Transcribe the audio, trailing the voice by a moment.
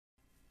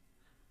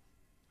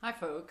Hi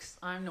folks,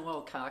 I'm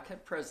Noelle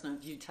Cockett, President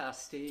of Utah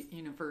State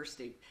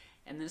University,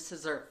 and this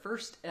is our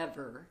first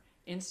ever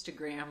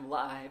Instagram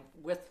Live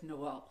with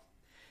Noelle.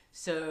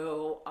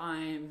 So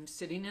I'm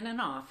sitting in an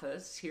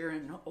office here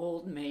in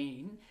Old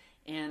Main,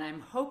 and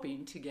I'm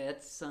hoping to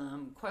get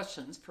some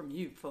questions from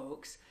you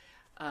folks,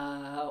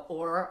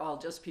 or I'll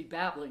just be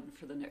babbling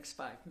for the next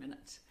 5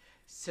 minutes.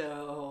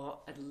 So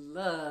I'd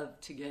love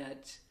to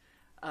get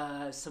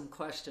some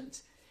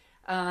questions.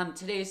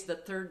 Today's the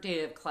third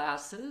day of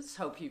classes.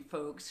 Hope you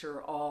folks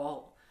are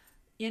all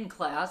in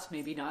class,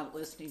 maybe not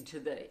listening to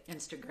the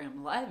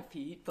Instagram live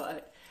feed,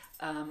 but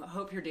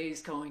hope your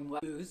day's going well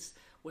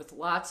with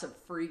lots of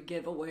free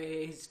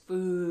giveaways,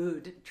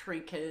 food,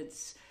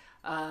 trinkets.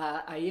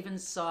 I even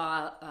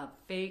saw a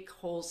fake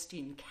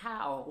Holstein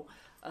cow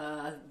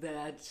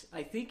that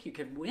I think you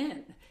can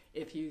win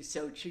if you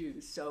so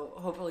choose. So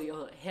hopefully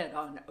you'll head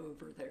on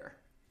over there.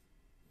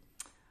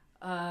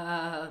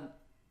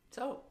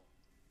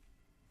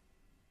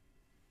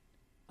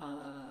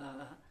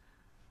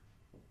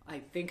 I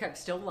think I'm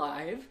still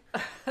live.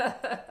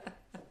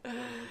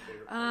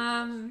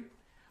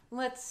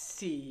 Let's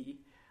see.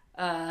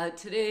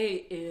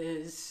 Today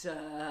is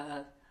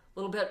a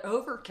little bit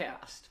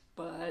overcast,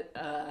 but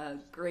a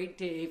great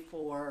day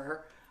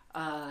for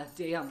a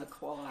day on the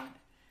quad.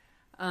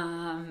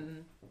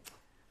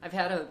 I've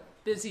had a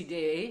busy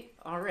day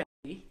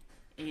already,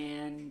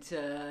 and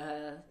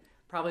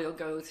probably will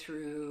go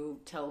through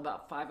till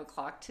about 5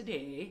 o'clock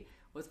today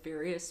with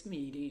various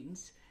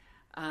meetings.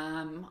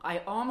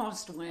 I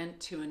almost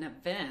went to an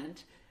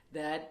event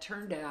that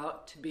turned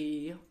out to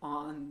be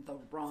on the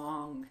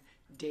wrong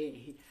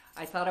day.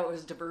 I thought it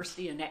was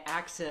Diversity and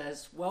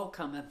Access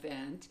Welcome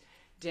event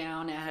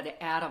down at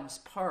Adams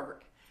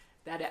Park.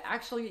 That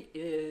actually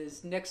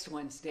is next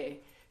Wednesday.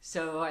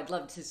 So I'd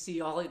love to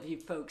see all of you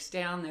folks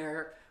down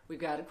there. We've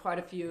got quite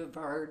a few of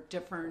our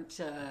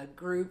different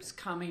groups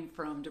coming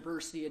from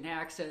Diversity and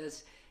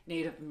Access,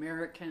 Native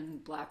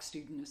American, Black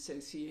Student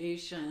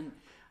Association,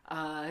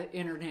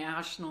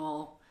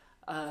 International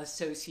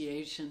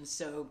Association.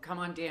 So come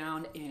on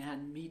down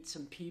and meet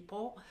some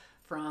people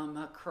from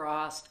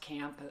across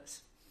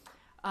campus.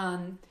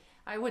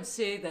 I would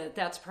say that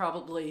that's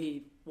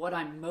probably what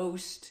I'm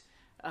most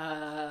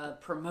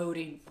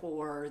promoting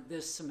for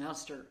this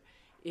semester,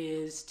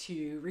 is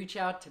to reach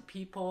out to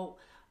people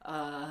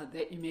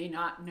that you may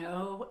not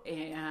know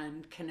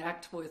and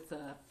connect with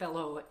a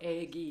fellow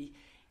Aggie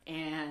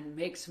and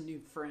make some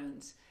new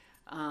friends.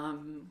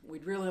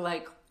 We'd really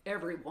like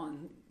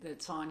everyone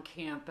that's on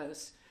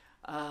campus,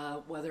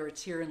 whether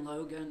it's here in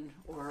Logan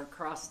or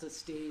across the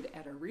state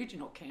at our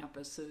regional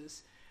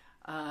campuses,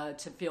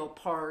 to feel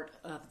part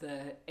of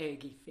the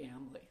Aggie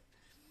family.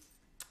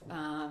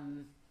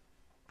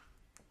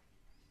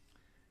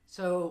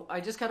 So I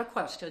just got a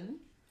question,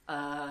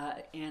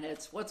 and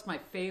it's, what's my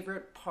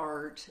favorite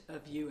part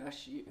of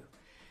USU?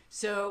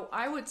 So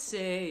I would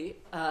say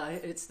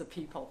it's the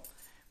people.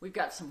 We've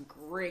got some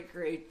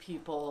great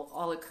people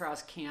all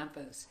across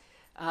campus.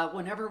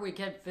 Whenever we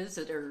get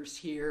visitors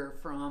here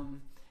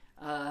from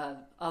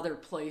other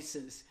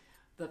places,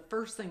 the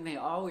first thing they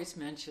always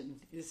mention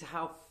is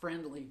how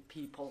friendly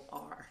people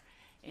are.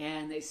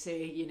 And they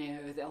say, you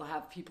know, they'll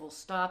have people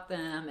stop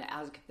them,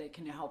 ask if they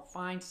can help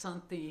find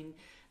something.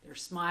 They're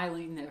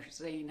smiling, they're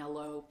saying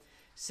hello.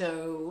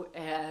 So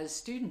as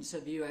students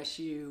of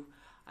USU,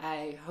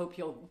 I hope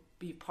you'll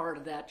be part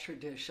of that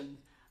tradition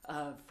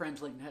of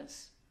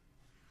friendliness.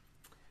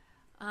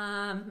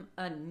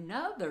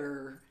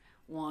 Another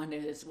one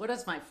is, what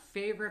is my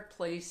favorite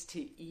place to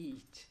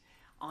eat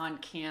on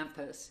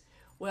campus?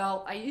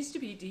 Well, I used to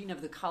be Dean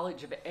of the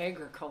College of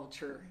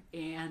Agriculture,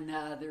 and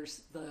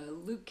there's the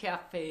Luke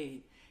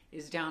Cafe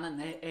is down in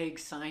the Ag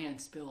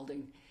Science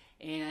building,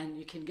 and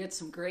you can get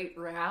some great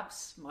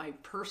wraps. My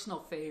personal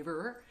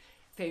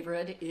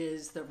favorite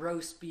is the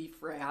roast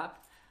beef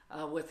wrap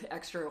with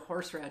extra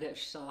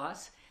horseradish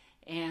sauce,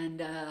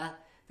 and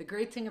the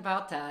great thing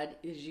about that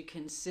is you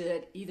can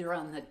sit either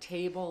on the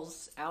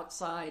tables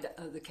outside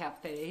of the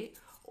cafe,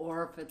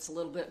 or if it's a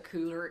little bit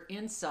cooler,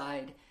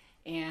 inside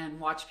and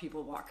watch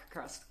people walk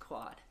across the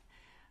quad.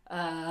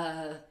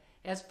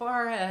 As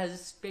far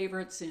as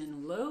favorites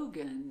in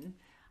Logan,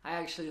 I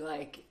actually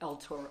like El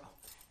Toro.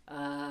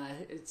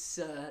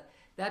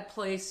 That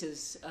place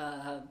is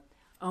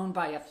owned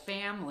by a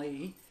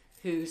family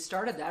who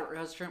started that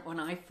restaurant when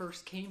I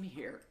first came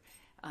here.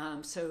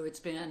 So it's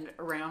been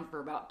around for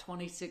about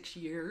 26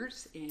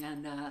 years,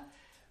 and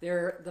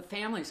the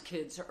family's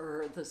kids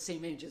are the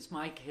same age as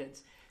my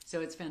kids. So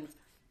it's been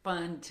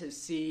fun to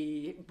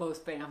see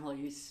both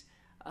families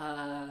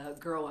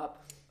grow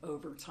up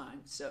over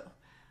time. So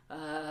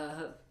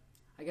I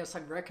guess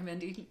I'm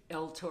recommending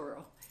El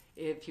Toro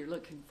if you're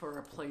looking for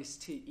a place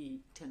to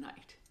eat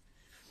tonight.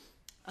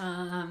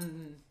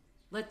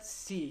 Let's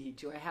see,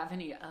 do I have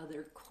any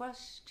other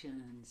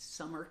questions?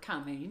 Some are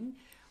coming.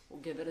 We'll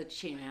give it a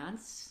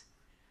chance.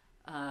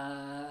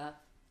 All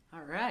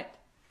right.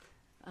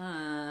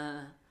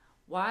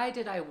 Why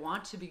did I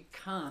want to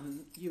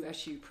become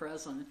USU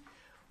president?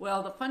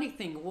 Well, the funny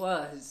thing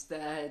was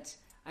that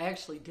I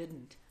actually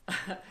didn't.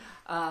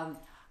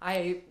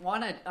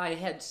 I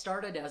had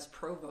started as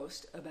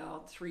provost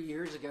about 3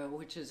 years ago,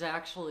 which is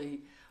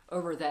actually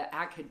over the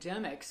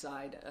academic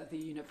side of the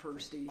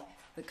university,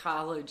 the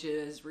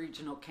colleges,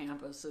 regional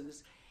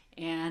campuses,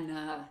 and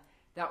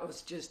that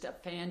was just a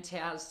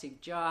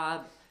fantastic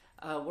job.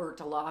 Worked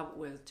a lot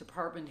with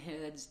department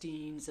heads,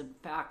 deans, and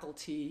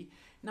faculty,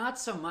 not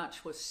so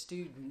much with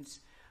students,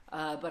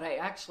 but I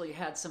actually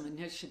had some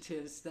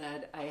initiatives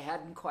that I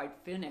hadn't quite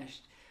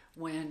finished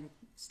when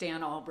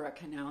Stan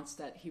Albrecht announced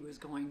that he was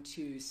going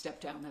to step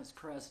down as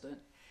president.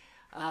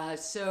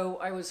 So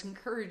I was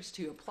encouraged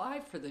to apply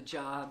for the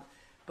job,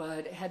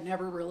 but had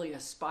never really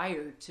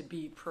aspired to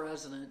be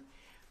president.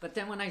 But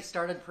then when I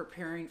started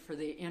preparing for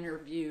the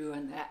interview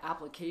and the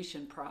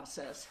application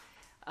process,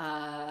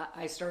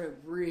 I started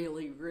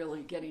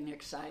really getting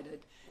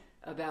excited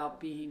about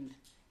being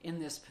in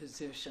this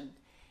position.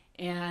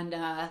 And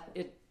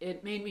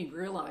it made me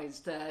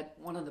realize that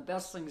one of the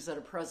best things that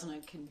a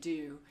president can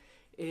do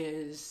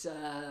is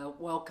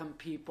welcome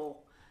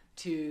people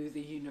to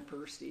the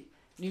university.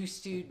 New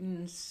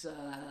students,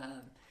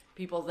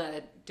 people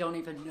that don't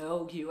even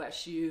know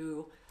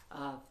USU,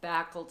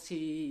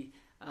 faculty,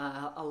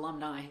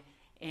 alumni.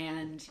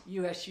 And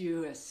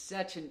USU is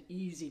such an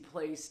easy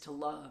place to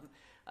love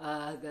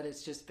that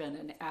it's just been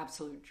an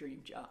absolute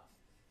dream job.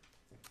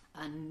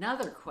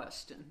 Another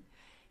question,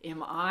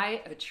 am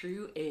I a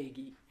true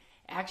Aggie?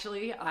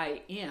 Actually,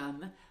 I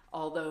am,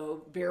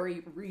 although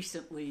very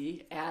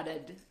recently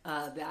added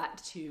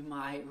that to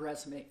my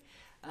resume.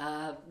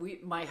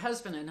 My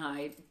husband and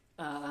I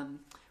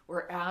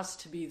were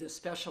asked to be the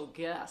special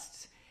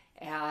guests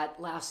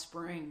at last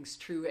spring's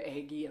True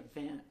Aggie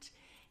event.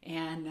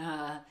 And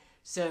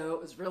so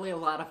it was really a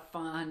lot of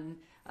fun.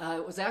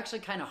 It was actually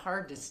kind of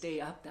hard to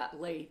stay up that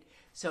late.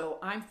 So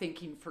I'm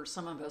thinking for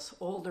some of us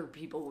older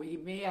people, we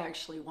may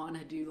actually want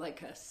to do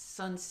like a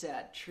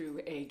sunset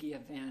True Aggie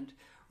event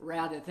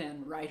rather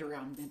than right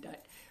around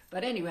midnight.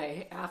 But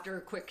anyway, after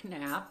a quick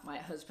nap, my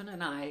husband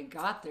and I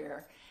got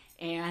there,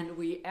 and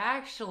we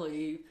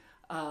actually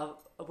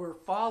were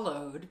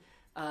followed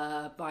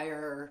by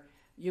our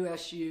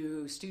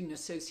USU Student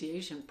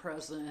Association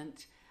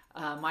president,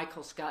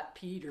 Michael Scott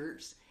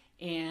Peters,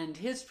 and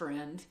his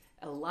friend,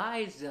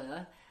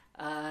 Eliza,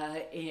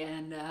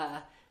 and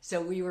so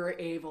we were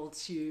able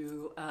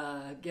to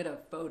get a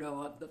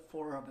photo of the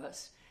four of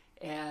us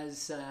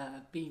as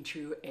being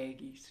true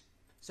Aggies.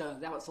 So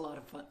that was a lot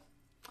of fun.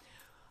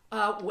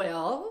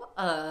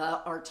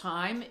 Our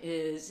time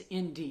is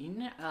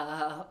ending,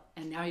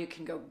 and now you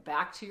can go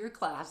back to your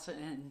class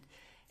and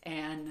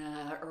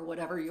or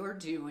whatever you're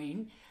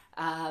doing.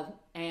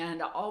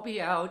 And I'll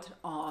be out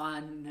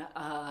on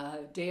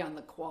Day on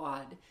the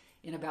Quad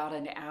in about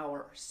an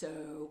hour.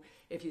 So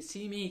if you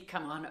see me,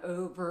 come on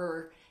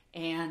over,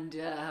 and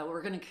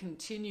we're going to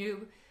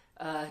continue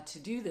to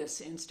do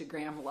this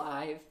Instagram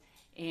Live,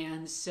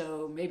 and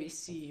so maybe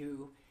see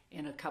you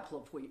in a couple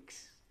of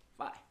weeks.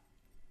 Bye.